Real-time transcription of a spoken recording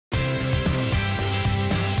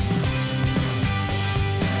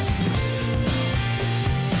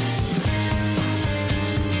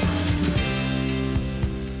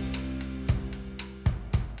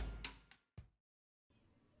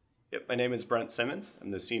my name is Brent Simmons.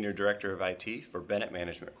 I'm the Senior Director of IT for Bennett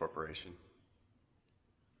Management Corporation.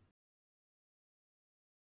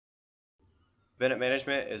 Bennett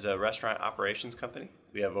Management is a restaurant operations company.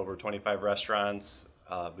 We have over 25 restaurants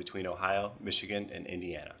between Ohio, Michigan, and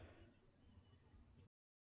Indiana.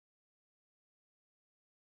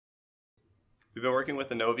 We've been working with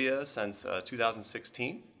Innovia since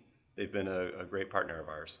 2016. They've been a great partner of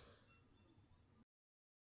ours.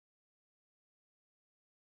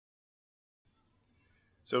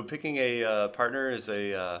 So picking a partner is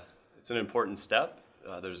it's an important step.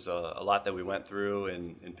 There's a lot that we went through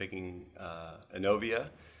in picking Innovia.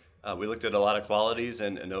 We looked at a lot of qualities,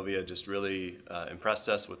 and Innovia just really impressed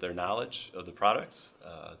us with their knowledge of the products.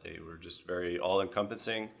 They were just very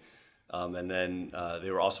all-encompassing, and then they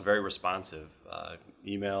were also very responsive.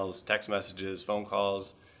 Emails, text messages, phone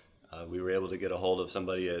calls. We were able to get a hold of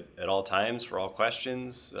somebody at all times for all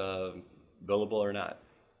questions, billable or not.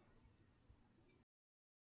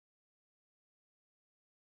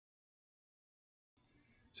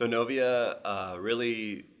 So Innovia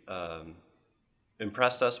really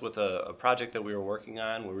impressed us with a project that we were working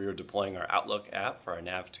on where we were deploying our Outlook app for our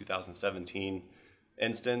NAV 2017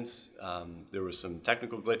 instance. There were some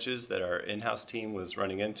technical glitches that our in-house team was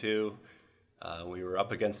running into. We were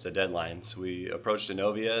up against a deadline, so we approached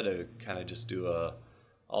Innovia to kind of just do a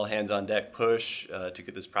all-hands-on-deck push to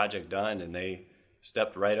get this project done, and they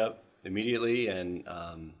stepped right up immediately, and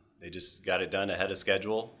they just got it done ahead of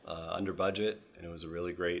schedule, under budget, and it was a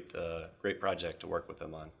really great project to work with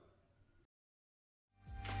them on.